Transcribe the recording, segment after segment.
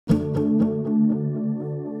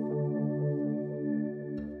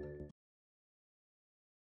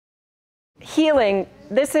Healing.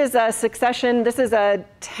 This is a succession. This is a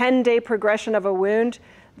 10-day progression of a wound.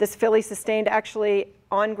 This filly sustained actually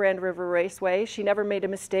on Grand River Raceway. She never made a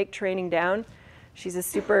mistake training down. She's a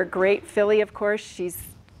super great filly, of course. She's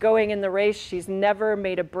going in the race. She's never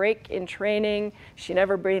made a break in training. She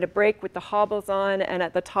never made a break with the hobbles on. And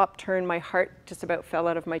at the top turn, my heart just about fell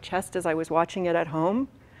out of my chest as I was watching it at home.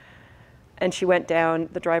 And she went down.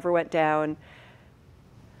 The driver went down.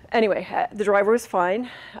 Anyway, the driver was fine,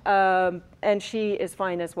 and she is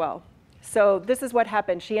fine as well. So this is what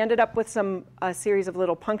happened. She ended up with a series of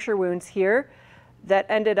little puncture wounds here that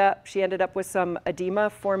she ended up with some edema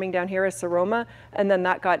forming down here, a seroma, and then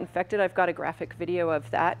that got infected. I've got a graphic video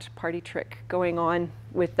of that party trick going on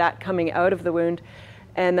with that coming out of the wound,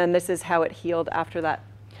 and then this is how it healed after that.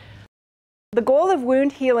 The goal of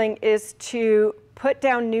wound healing is to put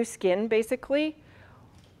down new skin, basically,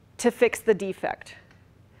 to fix the defect.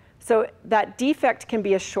 So that defect can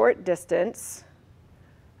be a short distance,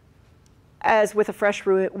 as with a fresh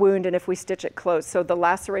wound, and if we stitch it closed. So the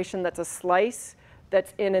laceration that's a slice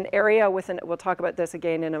that's in an area with we'll talk about this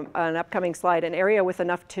again in an upcoming slide, an area with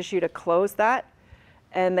enough tissue to close that,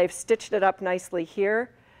 and they've stitched it up nicely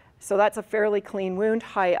here. So that's a fairly clean wound,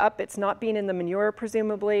 high up. It's not been in the manure,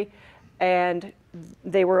 presumably, and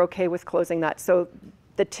they were okay with closing that. So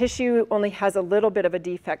the tissue only has a little bit of a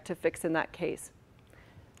defect to fix in that case.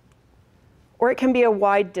 Or it can be a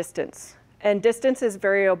wide distance. And distance is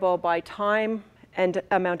variable by time and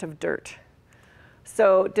amount of dirt.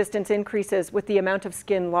 So distance increases with the amount of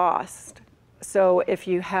skin lost. So if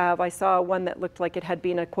you have, I saw one that looked like it had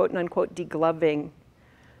been a quote unquote degloving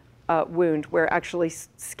wound, where actually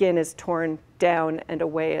skin is torn down and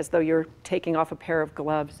away as though you're taking off a pair of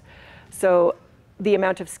gloves. So the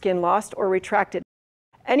amount of skin lost or retracted.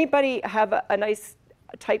 Anybody have a nice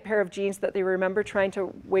tight pair of jeans that they remember trying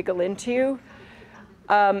to wiggle into?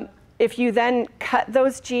 If you then cut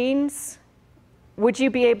those jeans, would you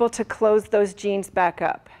be able to close those jeans back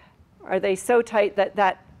up? Are they so tight that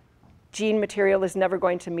that jean material is never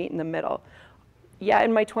going to meet in the middle? Yeah,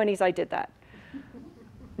 in my 20s I did that.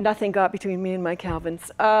 Nothing got between me and my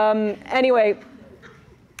Calvins. Anyway,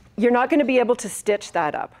 you're not going to be able to stitch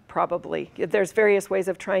that up, probably. There's various ways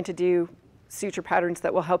of trying to do suture patterns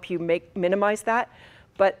that will help you minimize that.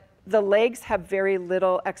 But the legs have very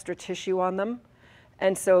little extra tissue on them.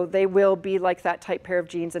 And so they will be like that tight pair of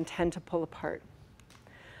jeans and tend to pull apart.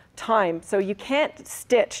 Time. So you can't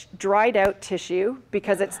stitch dried out tissue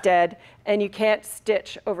because it's dead, and you can't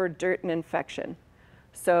stitch over dirt and infection.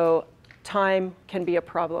 So time can be a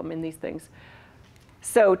problem in these things.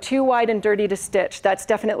 So too wide and dirty to stitch. That's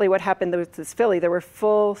definitely what happened with this filly. There were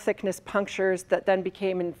full thickness punctures that then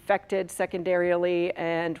became infected secondarily,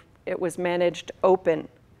 and it was managed open,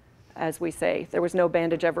 as we say. There was no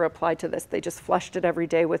bandage ever applied to this. They just flushed it every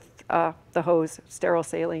day with the hose, sterile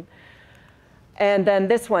saline. And then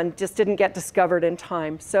this one just didn't get discovered in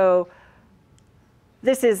time. So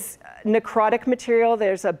this is necrotic material.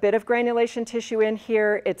 There's a bit of granulation tissue in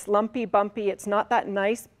here. It's lumpy, bumpy. It's not that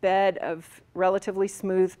nice bed of relatively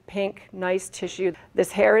smooth, pink, nice tissue.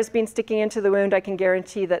 This hair has been sticking into the wound. I can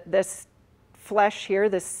guarantee that this flesh here,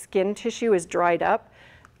 this skin tissue, is dried up.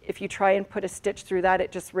 If you try and put a stitch through that,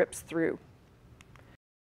 it just rips through.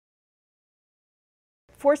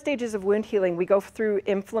 4 stages of wound healing. We go through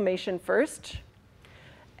inflammation first.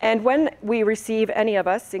 And when we receive, any of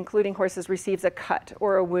us, including horses, receives a cut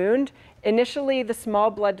or a wound, initially the small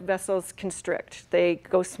blood vessels constrict. They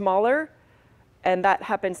go smaller, and that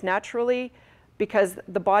happens naturally because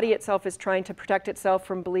the body itself is trying to protect itself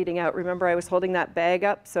from bleeding out. Remember, I was holding that bag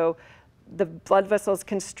up, so the blood vessels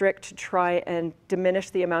constrict to try and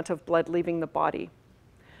diminish the amount of blood leaving the body.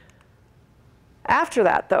 After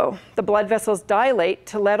that, though, the blood vessels dilate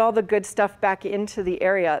to let all the good stuff back into the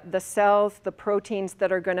area, the cells, the proteins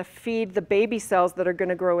that are going to feed the baby cells that are going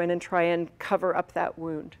to grow in and try and cover up that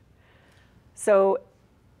wound. So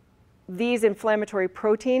these inflammatory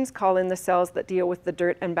proteins call in the cells that deal with the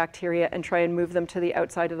dirt and bacteria and try and move them to the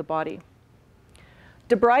outside of the body.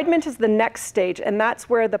 Debridement is the next stage, and that's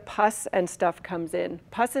where the pus and stuff comes in.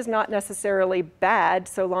 Pus is not necessarily bad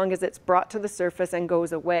so long as it's brought to the surface and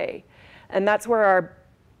goes away. And that's where our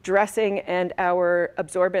dressing and our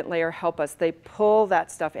absorbent layer help us. They pull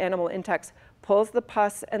that stuff. Animal Intex pulls the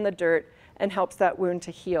pus and the dirt and helps that wound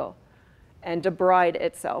to heal and debride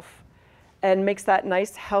itself and makes that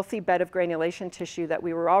nice, healthy bed of granulation tissue that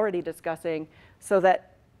we were already discussing so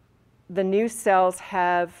that the new cells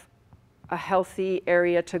have a healthy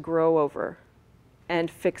area to grow over and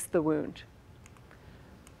fix the wound.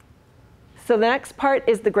 So the next part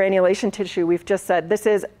is the granulation tissue. We've just said this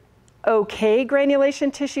is okay granulation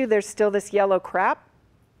tissue. There's still this yellow crap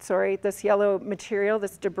sorry, this yellow material,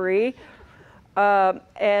 this debris. And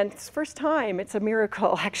it's first time, it's a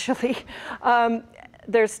miracle actually.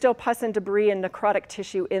 There's still pus and debris and necrotic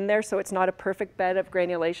tissue in there, so it's not a perfect bed of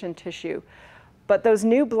granulation tissue. But those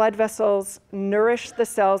new blood vessels nourish the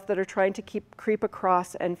cells that are trying to creep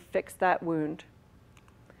across and fix that wound.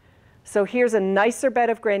 So here's a nicer bed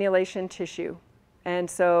of granulation tissue. And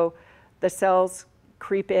so the cells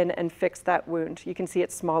creep in and fix that wound. You can see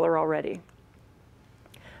it's smaller already.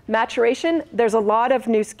 Maturation, there's a lot of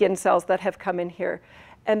new skin cells that have come in here.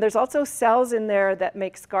 And there's also cells in there that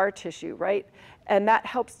make scar tissue, right? And that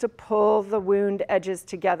helps to pull the wound edges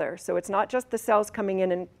together. So it's not just the cells coming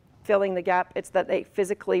in and filling the gap, it's that they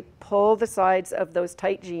physically pull the sides of those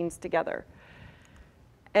tight jeans together.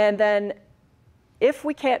 And then if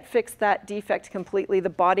we can't fix that defect completely, the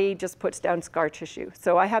body just puts down scar tissue.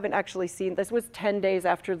 So I haven't actually seen, this was 10 days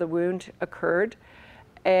after the wound occurred.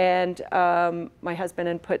 And my husband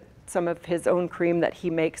had put some of his own cream that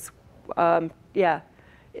he makes. Yeah,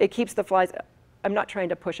 it keeps the flies. I'm not trying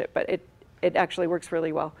to push it, but it actually works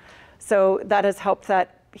really well. So that has helped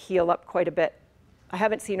that heal up quite a bit. I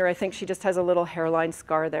haven't seen her. I think she just has a little hairline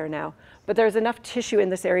scar there now. But there's enough tissue in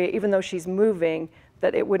this area, even though she's moving,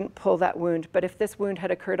 that it wouldn't pull that wound. But if this wound had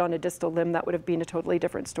occurred on a distal limb, that would have been a totally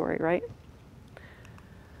different story, right?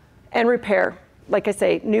 And repair. Like I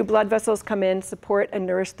say, new blood vessels come in, support and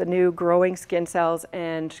nourish the new growing skin cells.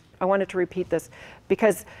 And I wanted to repeat this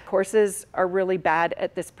because horses are really bad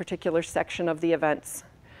at this particular section of the events.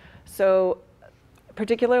 So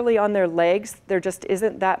particularly on their legs, there just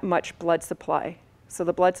isn't that much blood supply. So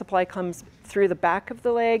the blood supply comes through the back of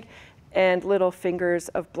the leg and little fingers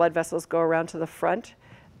of blood vessels go around to the front.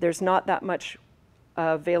 There's not that much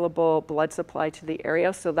available blood supply to the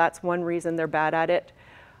area. So that's one reason they're bad at it.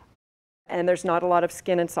 And there's not a lot of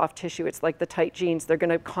skin and soft tissue. It's like the tight jeans. They're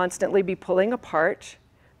going to constantly be pulling apart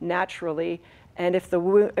naturally. And if the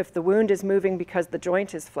wound is moving because the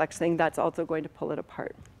joint is flexing, that's also going to pull it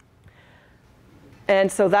apart. And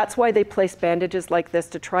so that's why they place bandages like this,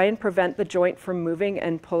 to try and prevent the joint from moving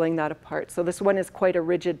and pulling that apart. So this one is quite a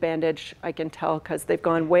rigid bandage, I can tell, because they've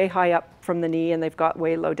gone way high up from the knee and they've got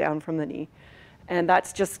way low down from the knee. And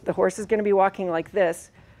that's just, the horse is going to be walking like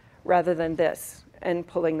this rather than this and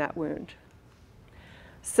pulling that wound.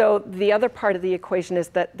 So the other part of the equation is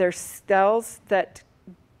that there's cells that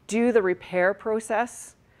do the repair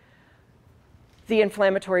process. The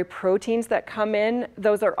inflammatory proteins that come in,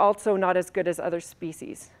 those are also not as good as other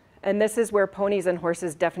species. And this is where ponies and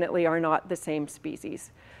horses definitely are not the same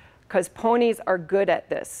species, because ponies are good at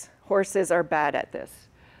this. Horses are bad at this.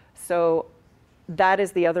 So that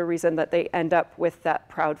is the other reason that they end up with that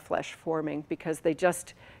proud flesh forming, because they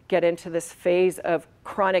just get into this phase of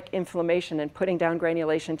chronic inflammation and putting down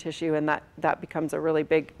granulation tissue, and that becomes a really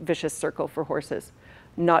big vicious circle for horses,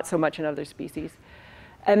 not so much in other species.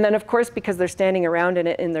 And then, of course, because they're standing around in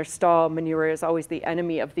it in their stall, manure is always the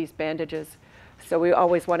enemy of these bandages. So we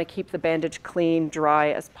always want to keep the bandage clean,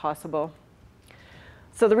 dry as possible.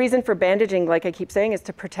 So the reason for bandaging, like I keep saying, is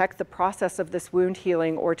to protect the process of this wound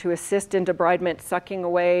healing, or to assist in debridement, sucking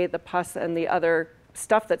away the pus and the other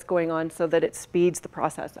stuff that's going on so that it speeds the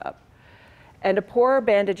process up. And a poor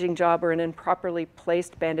bandaging job or an improperly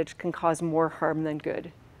placed bandage can cause more harm than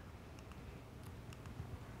good.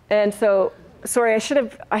 And so, sorry,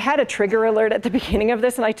 I had a trigger alert at the beginning of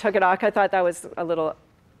this and I took it off. I thought that was a little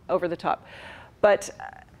over the top. But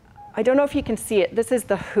I don't know if you can see it. This is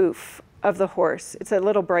the hoof of the horse. It's a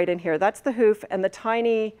little bright in here. That's the hoof and the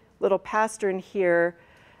tiny little pastern here.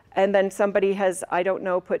 And then somebody has, I don't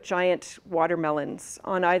know, put giant watermelons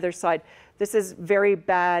on either side. This is very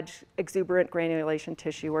bad exuberant granulation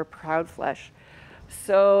tissue or proud flesh.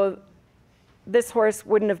 So this horse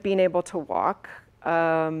wouldn't have been able to walk.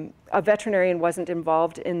 A veterinarian wasn't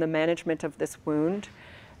involved in the management of this wound.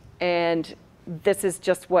 And this is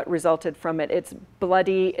just what resulted from it. It's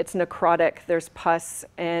bloody, it's necrotic, there's pus,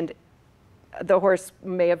 and the horse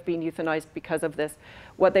may have been euthanized because of this.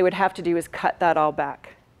 What they would have to do is cut that all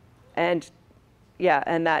back. And yeah,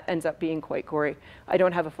 and that ends up being quite gory. I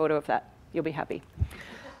don't have a photo of that. You'll be happy.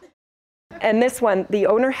 And this one, the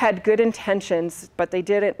owner had good intentions, but they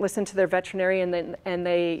didn't listen to their veterinarian,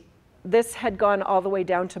 and this had gone all the way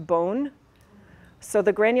down to bone. So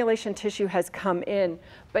the granulation tissue has come in,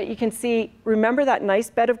 but you can see, remember that nice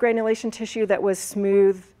bed of granulation tissue that was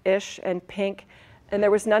smooth-ish and pink? And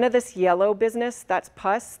there was none of this yellow business. That's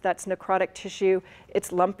pus, that's necrotic tissue.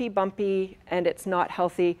 It's lumpy, bumpy, and it's not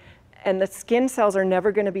healthy. And the skin cells are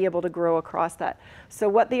never going to be able to grow across that. So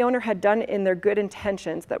what the owner had done in their good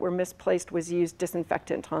intentions that were misplaced was use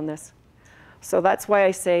disinfectant on this. So that's why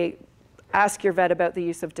I say ask your vet about the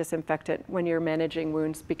use of disinfectant when you're managing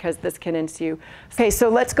wounds, because this can ensue. Okay, so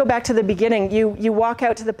let's go back to the beginning. You walk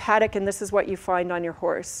out to the paddock and this is what you find on your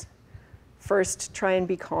horse. First, try and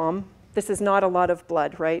be calm. This is not a lot of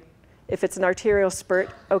blood, right? If it's an arterial spurt,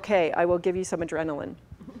 okay, I will give you some adrenaline.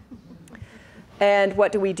 And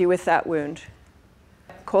what do we do with that wound?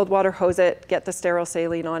 Cold water hose it, get the sterile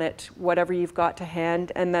saline on it, whatever you've got to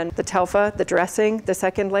hand, and then the telfa, the dressing, the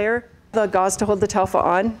second layer, the gauze to hold the telfa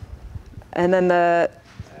on, and then the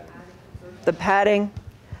padding,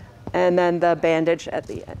 and then the bandage at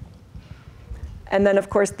the end. And then, of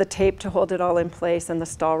course, the tape to hold it all in place and the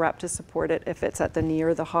stall wrap to support it if it's at the knee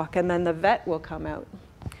or the hock, and then the vet will come out.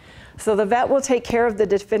 So the vet will take care of the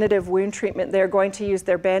definitive wound treatment. They're going to use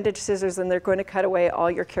their bandage scissors and they're going to cut away all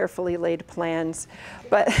your carefully laid plans.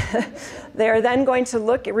 But they're then going to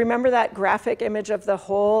look, remember that graphic image of the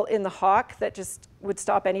hole in the hock that just would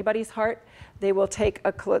stop anybody's heart? They will take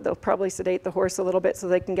they'll probably sedate the horse a little bit so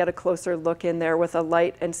they can get a closer look in there with a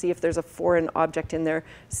light and see if there's a foreign object in there,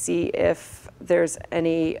 see if there's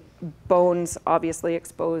any bones obviously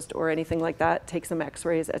exposed or anything like that, take some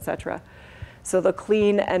x-rays, etc. So they'll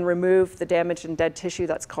clean and remove the damaged and dead tissue.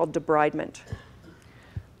 That's called debridement.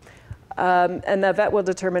 And the vet will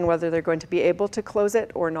determine whether they're going to be able to close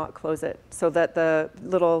it or not close it, so that the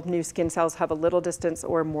little new skin cells have a little distance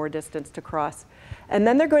or more distance to cross. And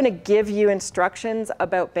then they're going to give you instructions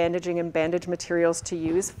about bandaging and bandage materials to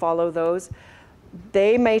use. Follow those.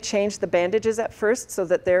 They may change the bandages at first so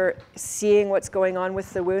that they're seeing what's going on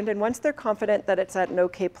with the wound. And once they're confident that it's at an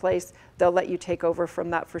okay place, they'll let you take over from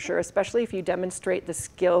that for sure, especially if you demonstrate the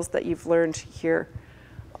skills that you've learned here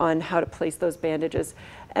on how to place those bandages.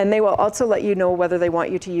 And they will also let you know whether they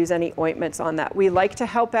want you to use any ointments on that. We like to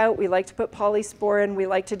help out. We like to put polysporin. We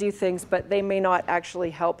like to do things, but they may not actually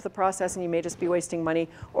help the process, and you may just be wasting money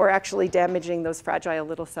or actually damaging those fragile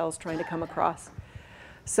little cells trying to come across.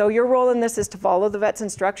 So your role in this is to follow the vet's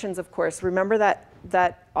instructions, of course. Remember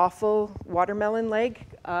that awful watermelon leg?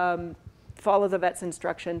 Follow the vet's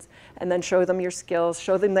instructions and then show them your skills.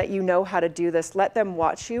 Show them that you know how to do this. Let them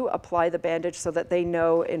watch you apply the bandage so that they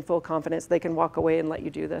know in full confidence they can walk away and let you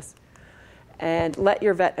do this. And let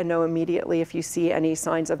your vet know immediately if you see any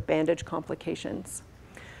signs of bandage complications.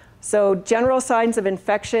 So general signs of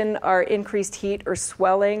infection are increased heat or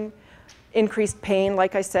swelling, increased pain,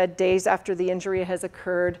 like I said, days after the injury has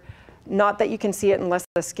occurred. Not that you can see it unless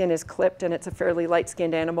the skin is clipped and it's a fairly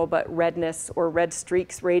light-skinned animal, but redness or red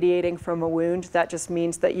streaks radiating from a wound, that just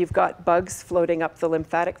means that you've got bugs floating up the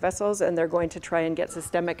lymphatic vessels and they're going to try and get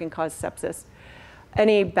systemic and cause sepsis.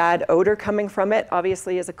 Any bad odor coming from it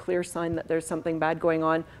obviously is a clear sign that there's something bad going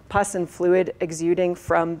on. Pus and fluid exuding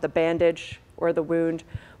from the bandage or the wound.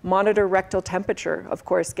 Monitor rectal temperature, of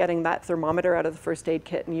course, getting that thermometer out of the first aid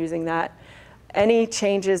kit and using that. Any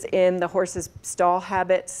changes in the horse's stall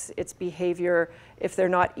habits, its behavior, if they're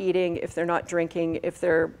not eating, if they're not drinking, if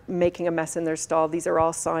they're making a mess in their stall, these are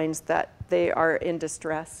all signs that they are in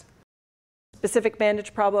distress. Specific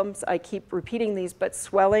bandage problems, I keep repeating these, but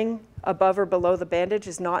swelling above or below the bandage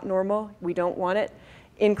is not normal. We don't want it.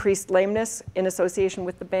 Increased lameness in association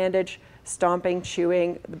with the bandage, stomping,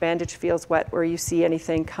 chewing, the bandage feels wet, or you see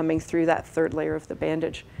anything coming through that third layer of the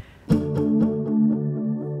bandage.